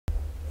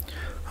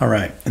All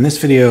right, in this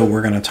video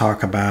we're going to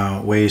talk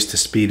about ways to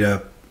speed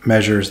up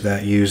measures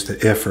that use the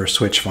if or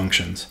switch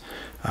functions.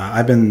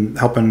 I've been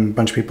helping a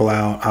bunch of people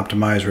out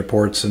optimize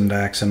reports and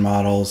DAX and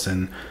models,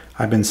 and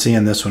I've been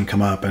seeing this one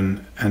come up,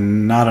 and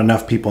not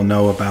enough people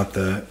know about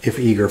the if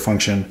eager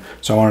function,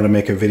 so I wanted to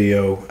make a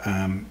video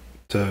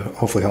to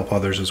hopefully help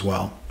others as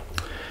well.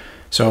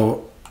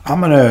 So I'm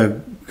going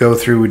to go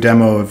through a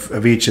demo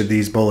of each of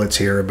these bullets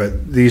here,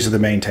 but these are the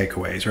main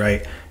takeaways,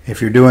 right? If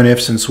you're doing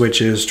ifs and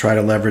switches, try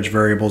to leverage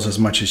variables as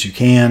much as you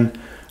can.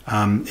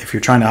 If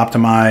you're trying to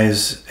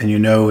optimize and you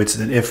know it's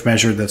an if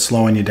measure that's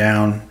slowing you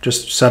down,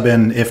 just sub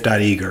in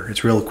if.eager.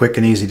 It's real quick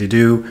and easy to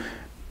do.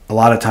 A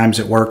lot of times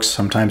it works,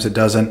 sometimes it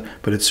doesn't,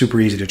 but it's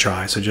super easy to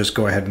try, so just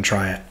go ahead and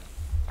try it.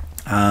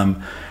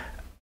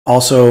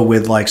 Also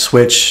with like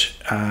switch,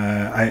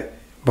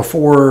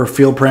 before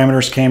field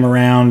parameters came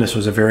around, this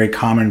was a very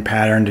common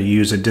pattern to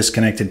use a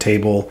disconnected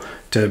table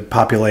to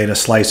populate a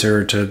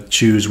slicer to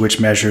choose which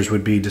measures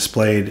would be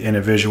displayed in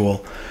a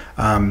visual.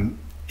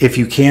 If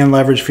you can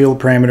leverage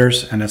field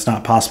parameters, and it's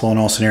not possible in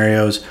all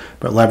scenarios,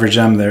 but leverage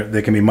them,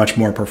 they can be much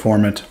more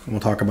performant. We'll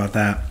talk about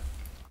that.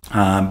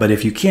 But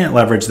if you can't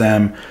leverage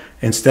them,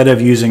 instead of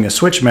using a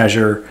switch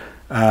measure,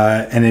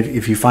 and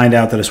if you find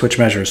out that a switch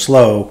measure is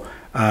slow,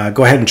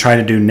 go ahead and try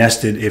to do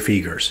nested if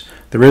eagers.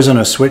 There isn't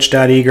a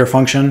switch.eager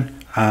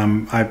function.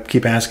 I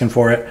keep asking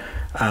for it,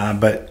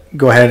 but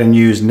go ahead and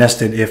use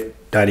nested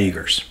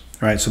if.eagers.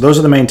 Right, so those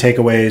are the main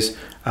takeaways.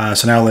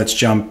 So now let's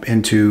jump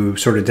into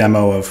sort of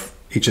demo of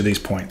each of these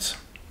points.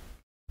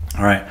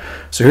 All right,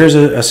 so here's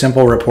a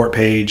simple report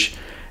page,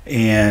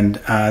 and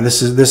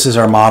this is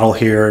our model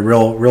here.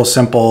 Real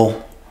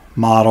simple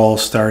model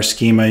star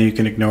schema. You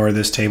can ignore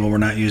this table, we're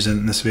not using it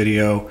in this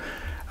video.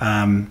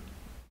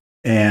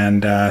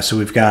 So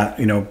we've got,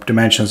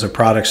 dimensions of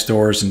product,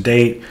 stores, and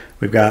date.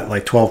 We've got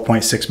like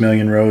 12.6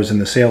 million rows in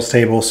the sales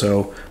table,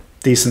 so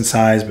decent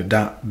size, but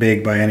not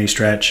big by any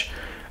stretch.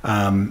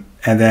 And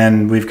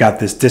then we've got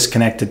this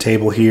disconnected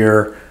table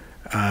here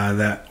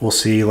that we'll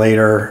see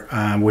later,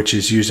 which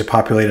is used to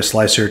populate a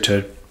slicer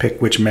to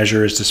pick which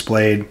measure is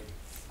displayed.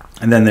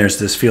 And then there's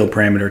this field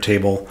parameter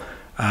table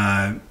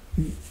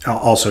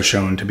also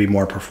shown to be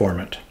more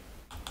performant.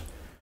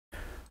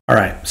 All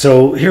right,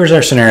 so here's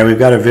our scenario. We've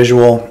got a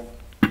visual.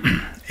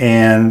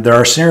 And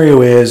our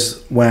scenario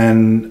is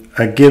when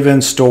a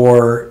given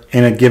store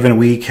in a given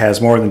week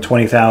has more than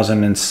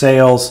 20,000 in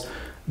sales,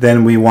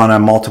 then we want to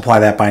multiply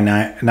that by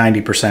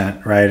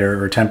 90%, right,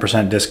 or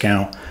 10%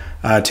 discount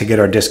to get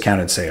our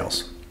discounted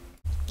sales.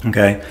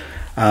 Okay.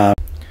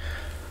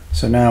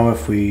 So now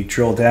if we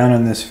drill down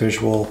on this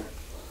visual,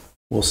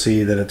 we'll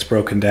see that it's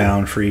broken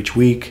down for each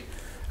week.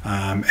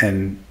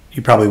 And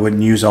you probably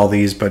wouldn't use all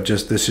these, but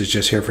this is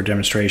just here for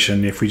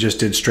demonstration. If we just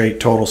did straight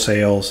total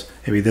sales,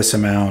 maybe this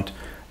amount,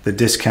 the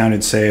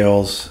discounted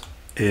sales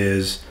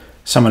is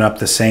summing up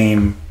the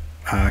same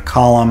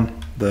column.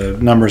 The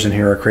numbers in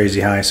here are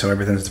crazy high, so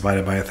everything's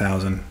divided by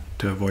 1,000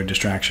 to avoid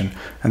distraction,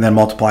 and then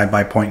multiplied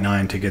by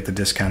 0.9 to get the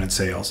discounted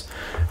sales.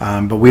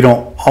 But we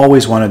don't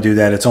always want to do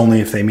that. It's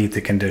only if they meet the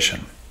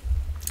condition.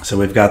 So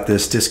we've got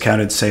this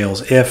discounted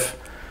sales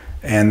if,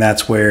 and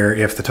that's where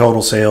if the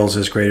total sales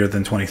is greater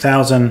than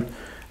 20,000,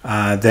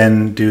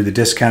 then do the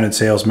discounted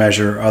sales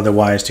measure,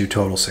 otherwise do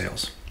total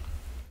sales.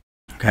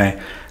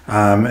 Okay,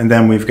 and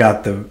then we've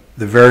got the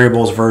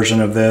variables version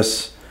of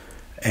this,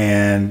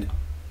 and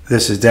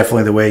this is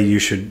definitely the way you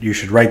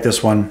should write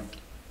this one.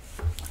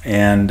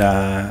 And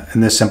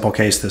in this simple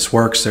case, this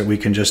works, that we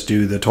can just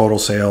do the total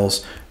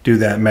sales, do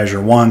that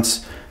measure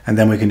once, and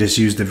then we can just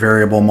use the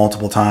variable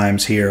multiple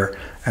times here,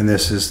 and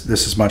this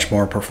is much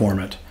more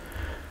performant.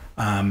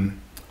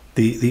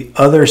 The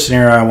other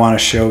scenario I want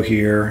to show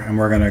here, and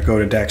we're going to go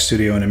to DAX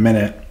Studio in a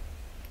minute,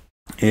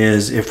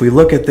 is if we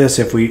look at this,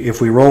 if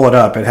we roll it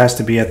up, it has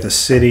to be at the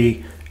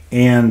city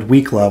and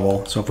week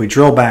level. So if we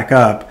drill back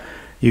up,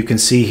 you can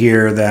see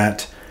here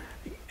that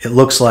it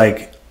looks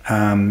like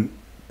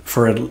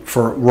for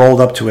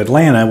rolled up to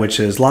Atlanta, which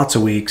is lots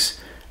of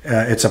weeks,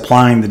 it's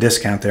applying the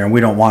discount there, and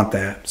we don't want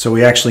that. So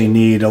we actually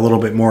need a little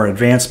bit more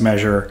advanced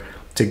measure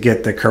to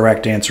get the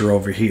correct answer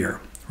over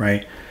here,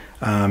 right?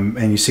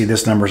 And you see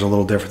this number is a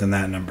little different than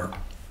that number.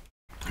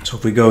 So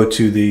if we go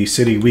to the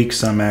city week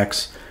sum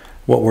X,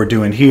 what we're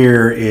doing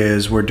here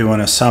is we're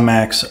doing a sum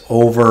X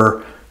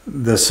over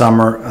the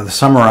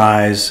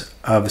summarize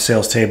of the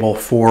sales table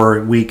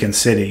for week and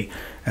city,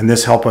 and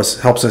this helps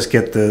us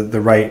get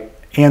the right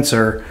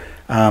answer.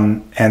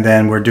 And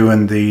then we're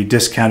doing the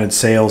discounted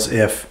sales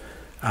if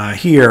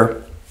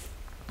here,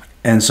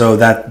 and so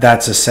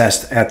that's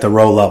assessed at the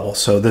row level.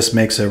 So this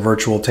makes a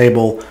virtual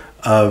table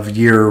of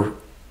year,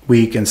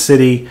 week, and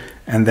city,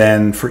 and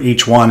then for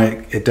each one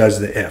it does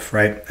the if,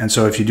 right? And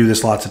so if you do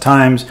this lots of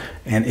times,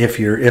 and if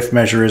your if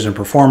measure isn't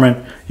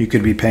performant, you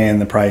could be paying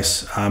the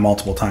price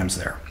multiple times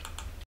there.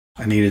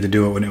 I needed to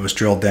do it when it was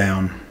drilled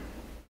down.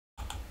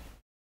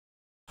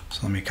 So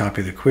let me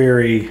copy the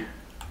query,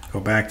 go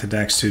back to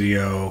DAX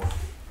Studio,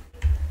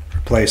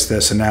 replace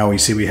this, and now we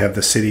see we have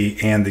the city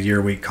and the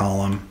year week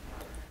column.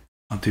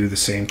 I'll do the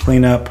same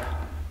cleanup.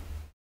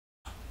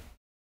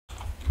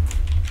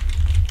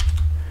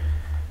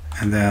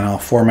 and then I'll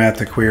format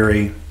the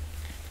query,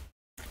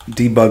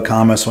 debug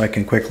comma, so I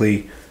can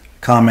quickly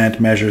comment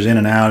measures in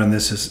and out, and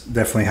this is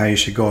definitely how you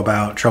should go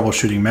about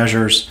troubleshooting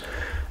measures.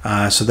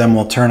 So then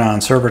we'll turn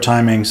on server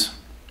timings,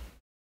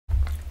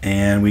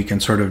 and we can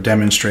sort of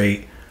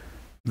demonstrate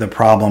the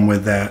problem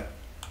with that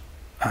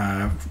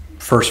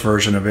first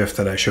version of if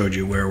that I showed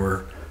you, where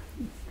we're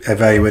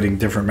evaluating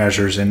different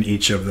measures in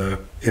each of the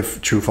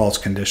if true false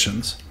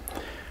conditions.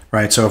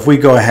 Right, so if we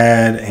go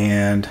ahead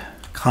and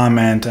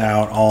comment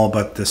out all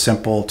but the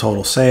simple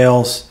total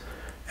sales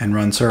and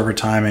run server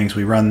timings,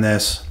 we run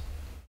this.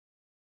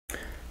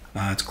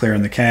 It's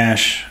clearing the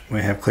cache.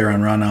 We have clear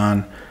on run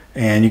on,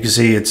 and you can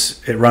see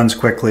it runs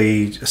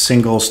quickly, a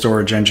single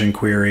storage engine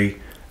query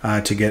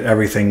to get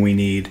everything we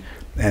need,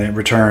 and it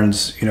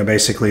returns, you know,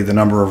 basically the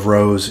number of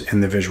rows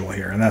in the visual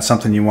here. And that's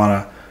something you want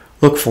to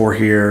look for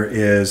here,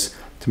 is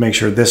to make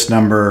sure this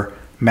number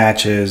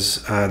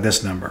matches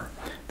this number.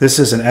 This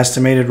is an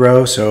estimated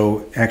row,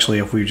 so actually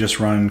if we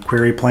just run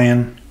query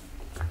plan,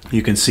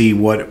 you can see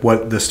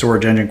what the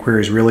storage engine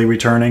query is really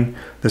returning.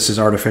 This is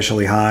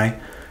artificially high.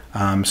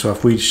 So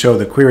if we show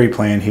the query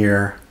plan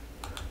here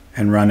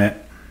and run it,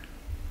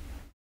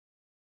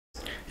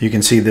 you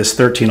can see this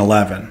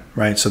 1311,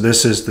 right? So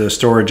this is the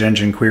storage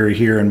engine query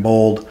here in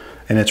bold,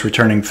 and it's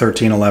returning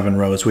 1311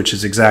 rows, which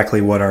is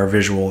exactly what our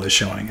visual is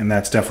showing, and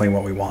that's definitely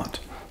what we want.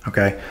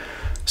 Okay,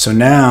 so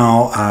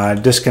now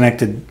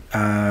disconnected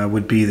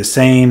would be the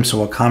same, so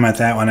we'll comment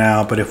that one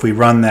out. But if we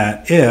run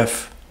that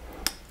if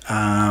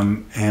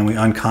and we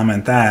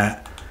uncomment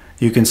that,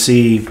 you can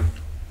see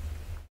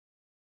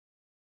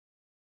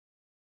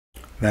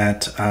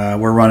that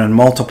we're running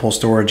multiple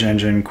storage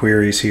engine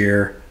queries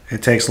here.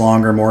 It takes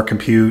longer, more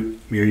compute.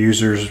 Your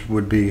users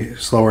would be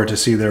slower to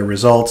see their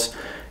results.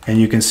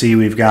 And you can see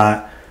we've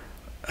got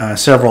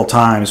several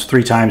times,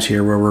 3 times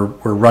here, where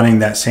we're running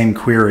that same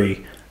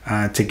query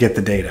to get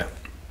the data,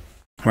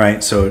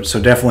 right? So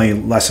definitely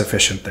less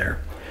efficient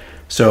there.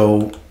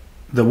 So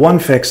the one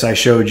fix I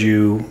showed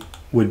you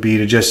would be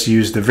to just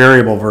use the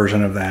variable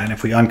version of that. And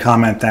if we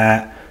uncomment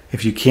that,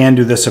 if you can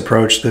do this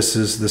approach, this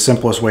is the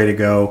simplest way to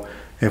go.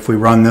 If we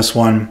run this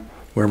one,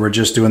 where we're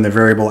just doing the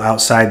variable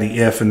outside the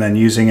if and then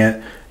using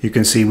it, you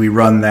can see we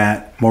run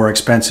that more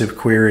expensive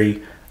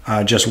query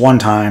just one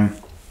time,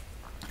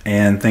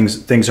 and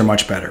things are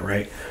much better,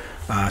 right?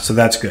 So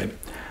that's good.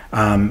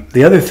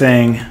 The other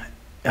thing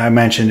I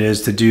mentioned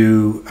is to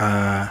do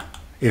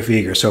if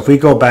eager. So if we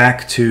go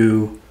back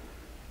to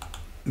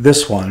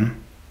this one,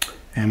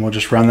 and we'll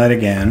just run that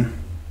again,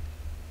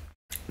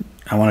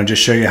 I want to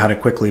just show you how to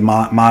quickly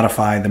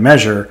modify the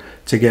measure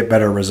to get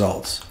better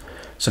results.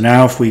 So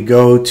now if we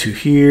go to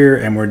here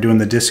and we're doing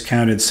the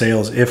discounted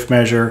sales if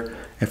measure,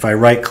 if I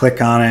right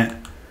click on it,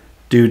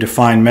 do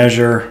define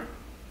measure.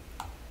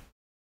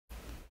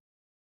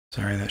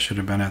 Sorry, that should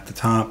have been at the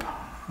top.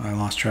 I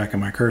lost track of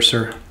my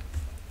cursor.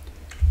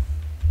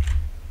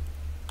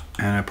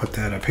 And I put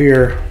that up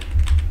here.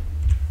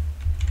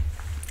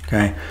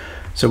 Okay,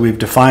 so we've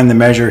defined the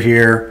measure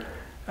here,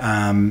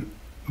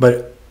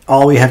 but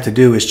all we have to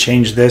do is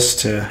change this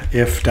to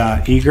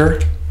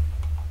if.eager.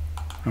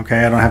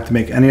 Okay, I don't have to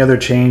make any other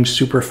change,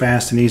 super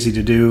fast and easy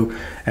to do.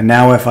 And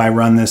now if I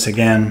run this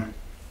again,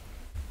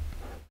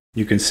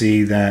 you can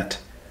see that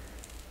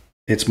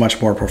it's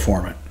much more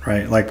performant,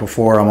 right? Like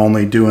before, I'm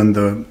only doing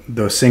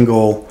the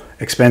single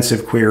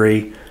expensive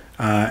query,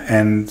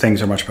 and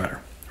things are much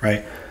better,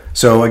 right?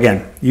 So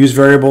again, use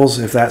variables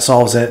if that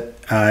solves it.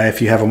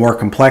 If you have a more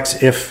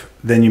complex if,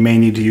 then you may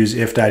need to use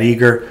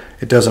if.eager.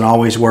 It doesn't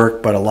always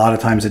work, but a lot of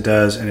times it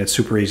does, and it's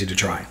super easy to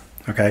try.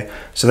 Okay,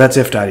 so that's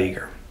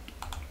if.eager.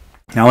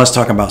 Now let's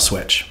talk about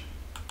switch.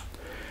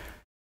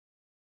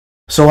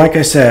 So like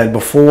I said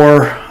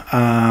before,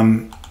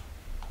 and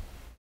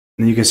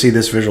you can see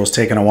this visual is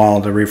taking a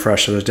while to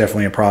refresh, so there's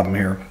definitely a problem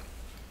here.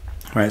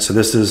 Right, so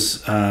this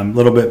is a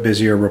little bit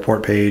busier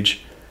report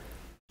page,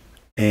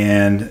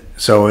 and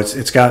so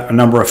it's got a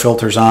number of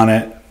filters on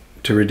it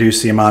to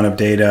reduce the amount of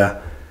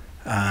data,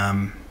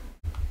 and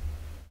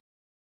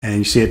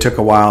you see it took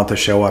a while to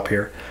show up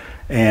here.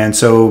 And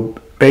so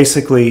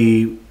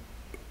basically,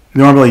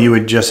 normally you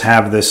would just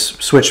have this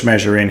switch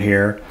measure in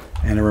here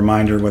and a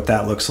reminder what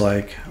that looks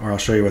like, or I'll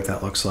show you what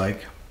that looks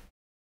like.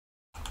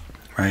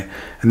 Right,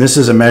 and this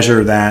is a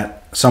measure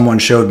that someone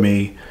showed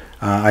me.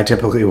 I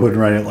typically wouldn't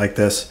write it like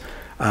this,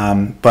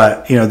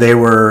 but you know,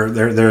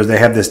 they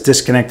have this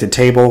disconnected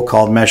table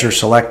called measure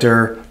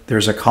selector.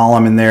 There's a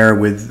column in there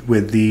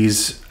with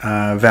these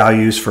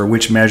values for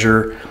which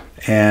measure,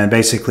 and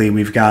basically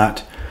we've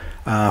got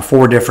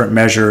 4 different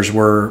measures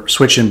we're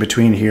switching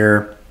between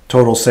here.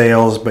 Total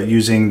sales, but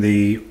using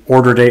the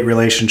order date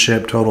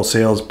relationship, total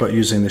sales, but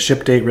using the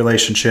ship date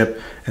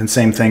relationship, and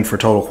same thing for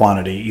total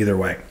quantity, either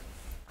way,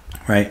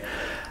 right?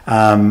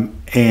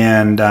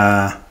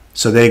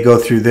 So they go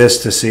through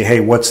this to see,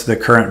 hey, what's the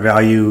current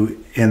value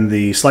in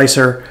the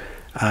slicer?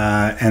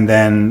 And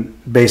then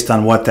based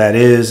on what that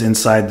is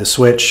inside the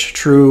switch,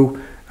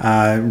 true,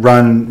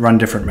 run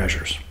different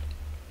measures.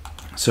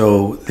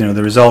 So, you know,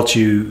 the results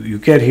you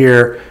get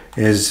here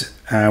is,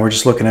 we're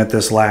just looking at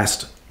this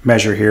last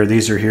measure here.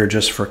 These are here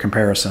just for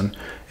comparison.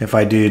 If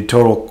I did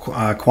total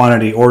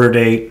quantity order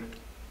date,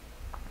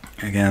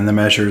 again, the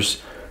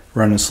measure's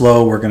running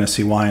slow. We're going to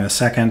see why in a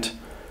second.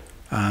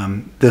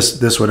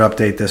 This would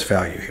update this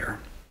value here.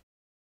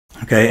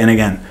 Okay, and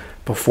again,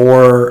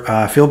 before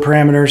field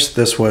parameters,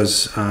 this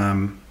was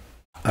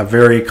a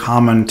very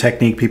common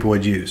technique people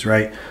would use,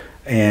 right?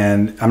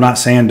 And I'm not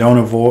saying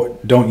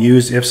don't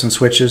use ifs and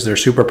switches. They're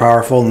super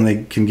powerful and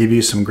they can give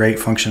you some great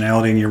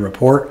functionality in your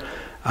report.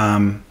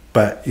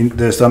 But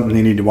there's something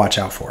you need to watch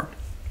out for.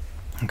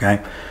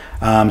 Okay,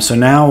 so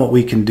now what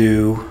we can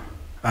do,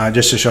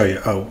 just to show you,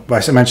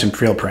 I mentioned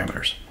field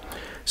parameters.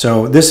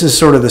 So this is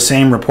sort of the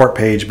same report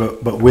page,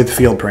 but with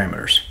field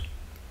parameters.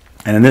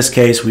 And in this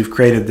case, we've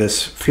created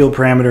this field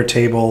parameter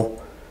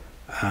table,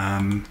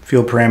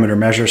 field parameter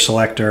measure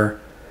selector.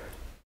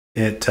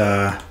 It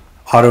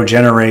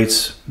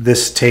auto-generates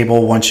this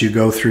table once you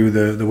go through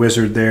the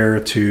wizard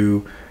there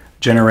to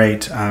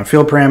generate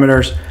field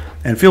parameters.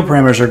 And field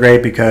parameters are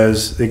great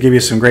because they give you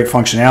some great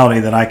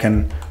functionality that I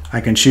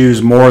can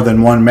choose more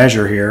than one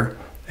measure here,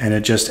 and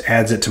it just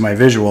adds it to my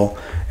visual.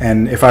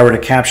 And if I were to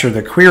capture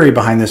the query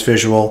behind this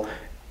visual,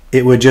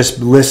 it would just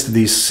list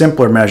these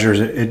simpler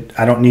measures.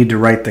 I don't need to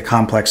write the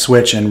complex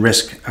switch and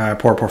risk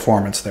poor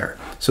performance there.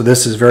 So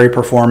this is very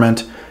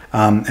performant,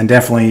 and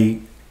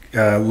definitely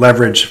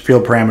leverage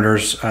field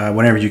parameters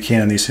whenever you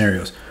can in these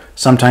scenarios.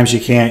 Sometimes you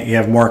can't. You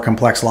have more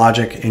complex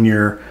logic in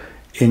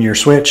your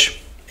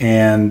switch,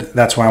 and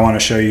that's why I want to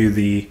show you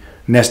the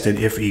nested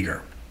if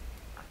eager.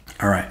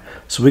 All right,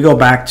 so we go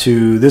back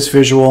to this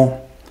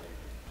visual.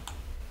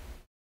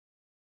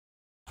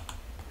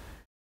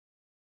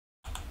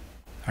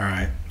 All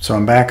right, so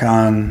I'm back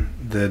on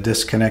the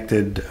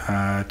disconnected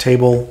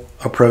table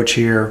approach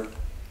here,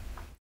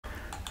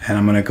 and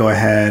I'm going to go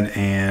ahead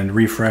and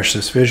refresh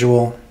this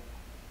visual.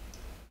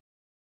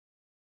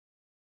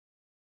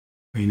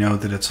 We know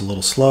that it's a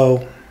little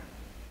slow,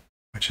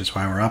 which is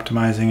why we're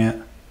optimizing it.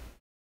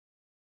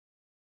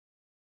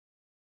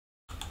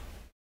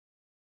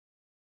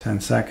 10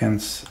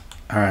 seconds.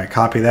 All right,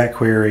 copy that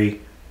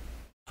query.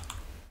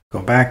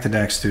 Go back to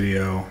DAX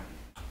Studio.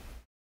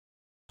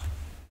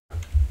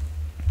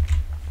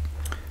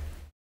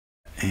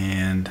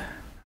 And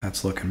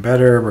that's looking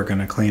better. We're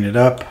going to clean it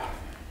up.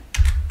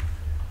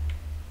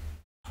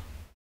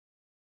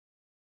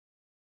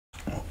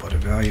 We'll put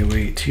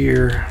evaluate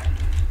here.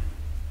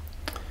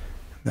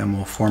 Then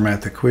we'll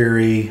format the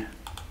query,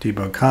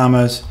 debug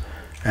commas.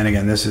 And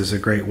again, this is a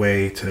great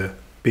way to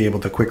be able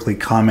to quickly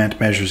comment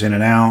measures in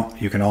and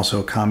out. You can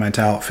also comment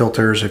out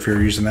filters if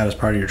you're using that as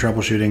part of your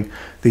troubleshooting.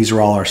 These are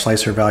all our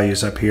slicer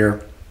values up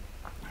here.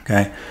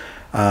 Okay,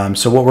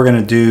 so what we're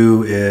going to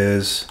do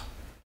is,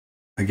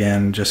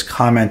 again, just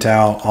comment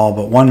out all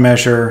but one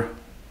measure.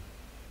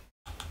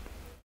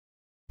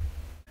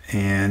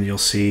 And you'll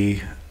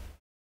see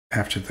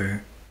after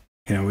the,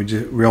 we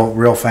do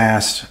real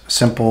fast,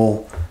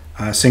 simple,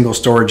 single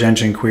storage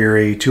engine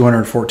query,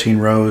 214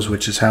 rows,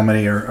 which is how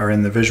many are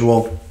in the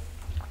visual.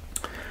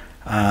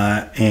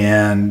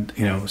 And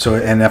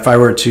if I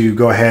were to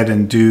go ahead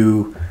and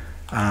do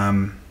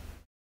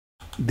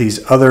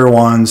these other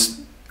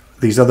ones,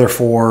 these other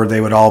four, they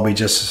would all be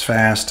just as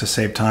fast. To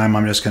save time,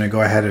 I'm just going to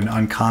go ahead and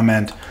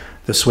uncomment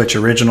the switch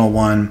original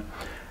one,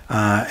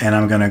 and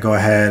I'm going to go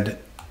ahead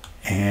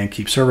and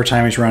keep server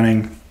timings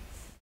running,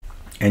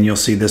 and you'll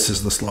see this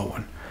is the slow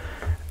one.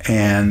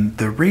 And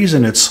the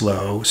reason it's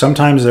slow,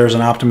 sometimes there's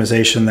an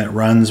optimization that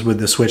runs with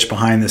the switch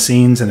behind the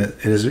scenes, and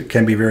it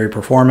can be very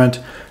performant,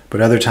 but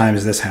other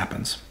times this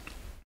happens.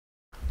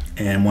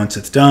 And once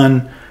it's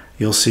done,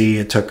 you'll see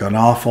it took an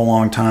awful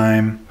long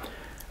time,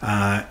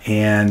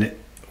 and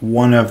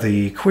one of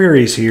the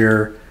queries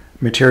here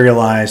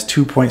materialized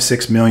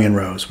 2.6 million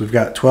rows. We've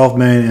got 12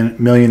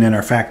 million in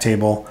our fact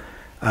table,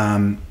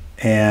 so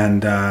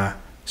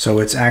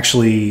it's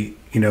actually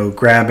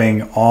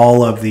grabbing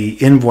all of the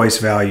invoice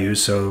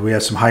values. So we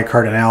have some high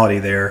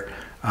cardinality there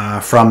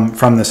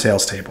from the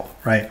sales table,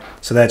 right?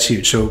 So that's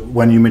huge. So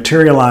when you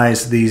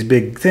materialize these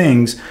big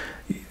things,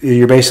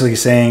 you're basically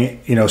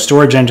saying,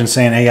 storage engine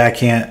saying, hey,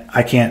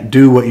 I can't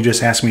do what you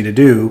just asked me to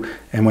do.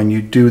 And when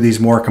you do these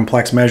more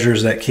complex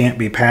measures that can't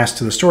be passed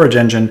to the storage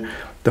engine,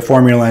 the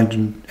formula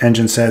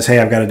engine says, hey,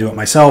 I've got to do it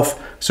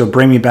myself. So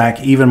bring me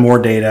back even more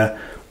data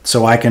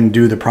so I can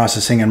do the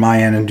processing on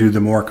my end and do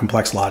the more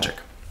complex logic.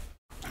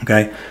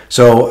 Okay,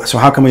 so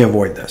how can we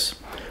avoid this?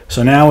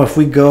 So now if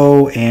we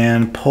go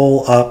and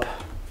pull up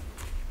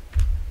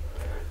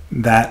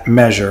that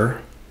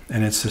measure,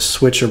 and it's the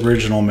switch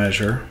original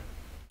measure.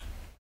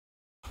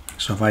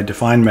 So if I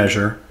define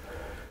measure,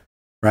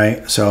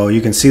 right, so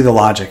you can see the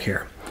logic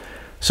here.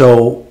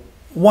 So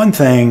one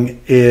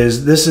thing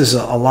is, this is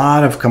a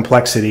lot of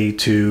complexity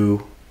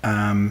to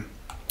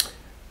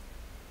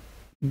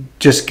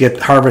just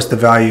harvest the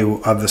value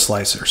of the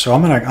slicer. So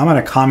I'm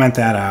gonna comment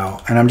that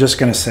out, and I'm just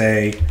gonna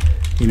say,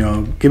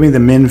 give me the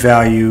min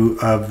value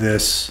of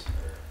this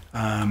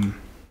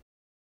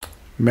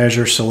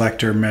measure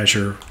selector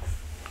measure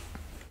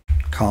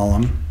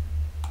column.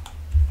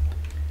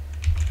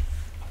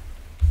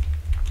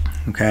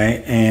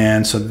 Okay,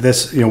 and so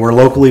this, we're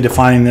locally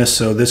defining this,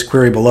 so this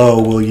query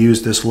below will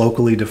use this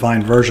locally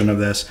defined version of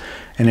this.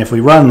 And if we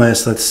run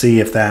this, let's see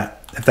if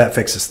that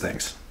fixes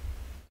things.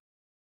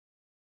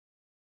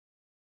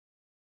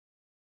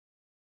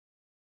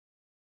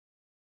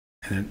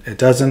 And it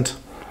doesn't.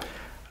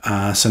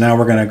 So now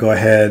we're going to go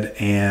ahead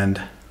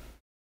and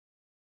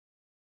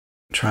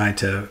try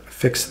to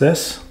fix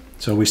this.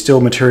 So we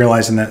still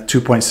materializing that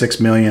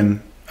 2.6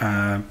 million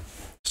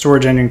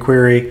storage engine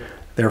query.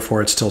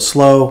 Therefore, it's still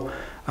slow.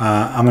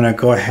 I'm going to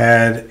go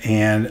ahead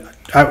and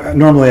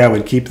normally I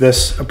would keep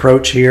this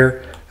approach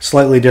here,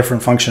 slightly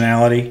different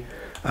functionality.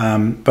 But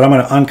I'm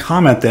going to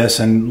uncomment this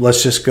and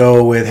let's just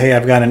go with, hey,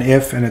 I've got an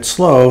if and it's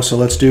slow, so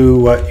let's do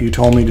what you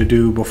told me to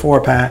do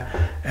before,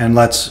 Pat, and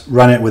let's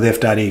run it with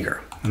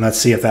if.eager. And let's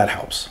see if that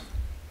helps.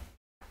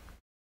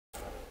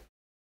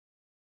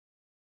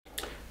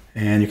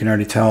 And you can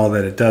already tell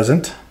that it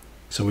doesn't,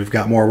 so we've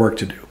got more work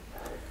to do.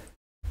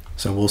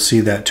 So we'll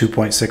see that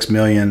 2.6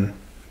 million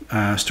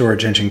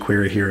storage engine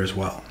query here as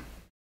well.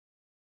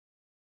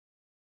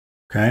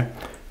 Okay,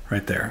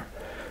 right there.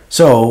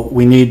 So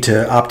we need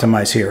to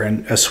optimize here,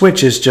 and a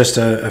switch is just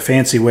a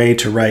fancy way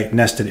to write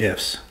nested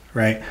ifs,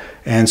 right?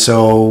 And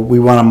so we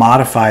want to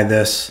modify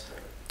this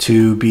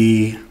to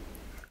be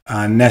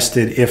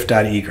nested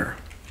if.eager.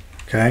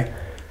 Okay,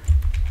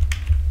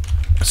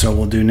 so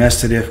we'll do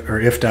nested if or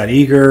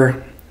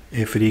if.eager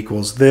if it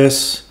equals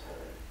this,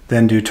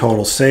 then do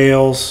total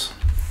sales.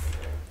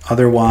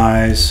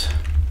 Otherwise,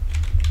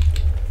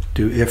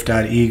 do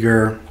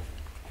if.eager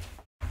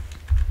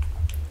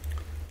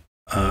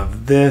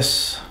of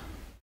this.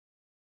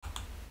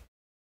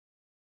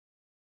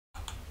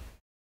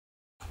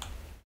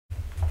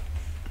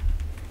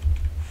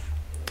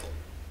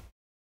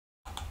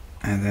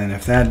 And then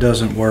if that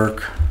doesn't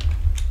work,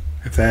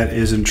 if that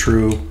isn't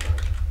true,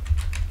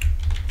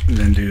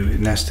 then do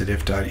nested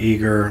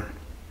if.eager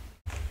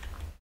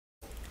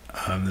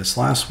of this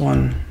last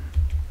one,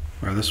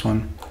 or this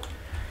one.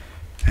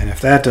 And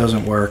if that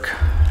doesn't work,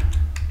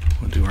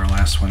 we'll do our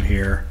last one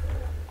here.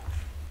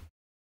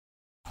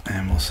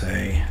 And we'll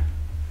say,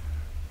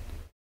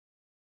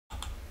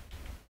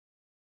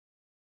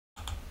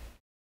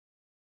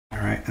 all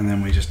right, and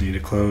then we just need to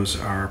close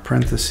our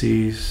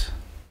parentheses.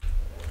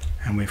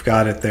 And we've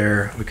got it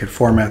there. We could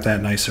format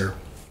that nicer.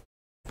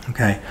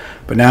 Okay,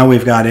 but now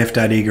we've got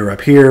if.eager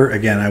up here.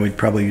 Again, I would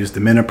probably use the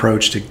min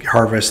approach to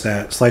harvest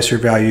that slicer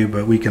value,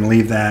 but we can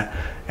leave that.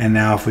 And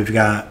now if we've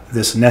got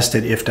this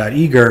nested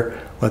if.eager,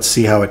 let's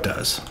see how it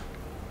does.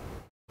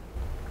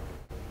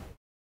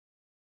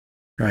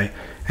 Right,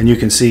 and you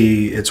can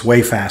see it's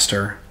way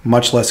faster,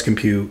 much less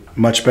compute,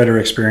 much better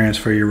experience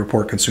for your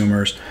report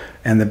consumers,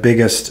 and the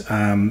biggest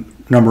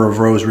number of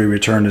rows we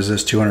returned is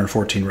this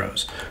 214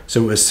 rows.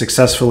 So it was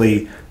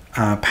successfully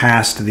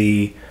passed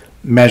the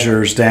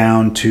measures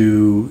down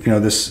to,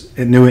 this,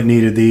 it knew it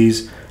needed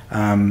these,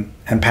 and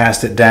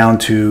passed it down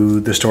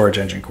to the storage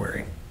engine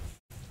query,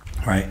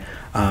 right?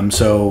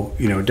 So,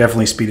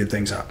 definitely speeded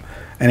things up.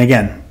 And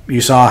again,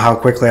 you saw how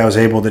quickly I was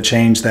able to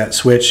change that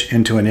switch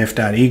into an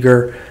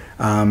if.eager.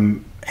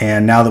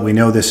 And now that we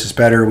know this is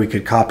better, we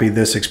could copy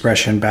this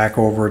expression back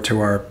over to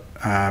our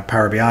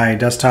Power BI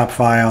desktop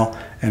file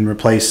and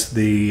replace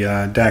the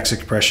DAX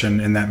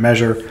expression in that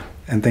measure,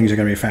 and things are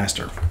going to be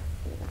faster.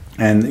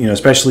 And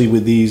especially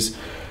with these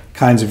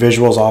kinds of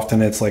visuals,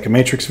 often it's like a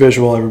matrix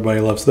visual. Everybody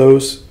loves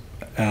those.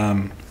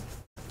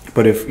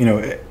 But if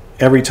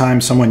every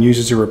time someone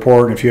uses your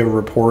report, and if you have a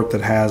report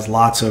that has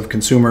lots of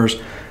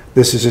consumers,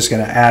 this is just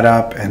going to add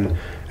up and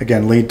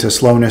again lead to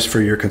slowness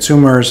for your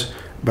consumers,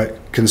 but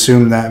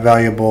consume that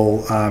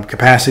valuable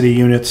capacity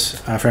units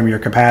from your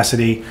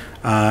capacity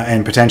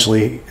and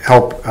potentially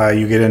help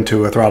you get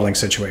into a throttling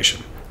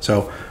situation.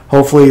 So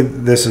hopefully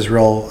this is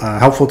real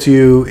helpful to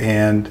you,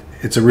 and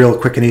it's a real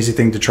quick and easy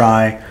thing to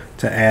try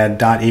to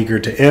add .eager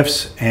to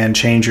ifs and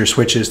change your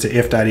switches to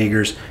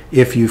if.eagers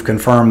if you've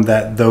confirmed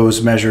that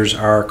those measures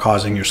are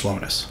causing your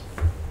slowness.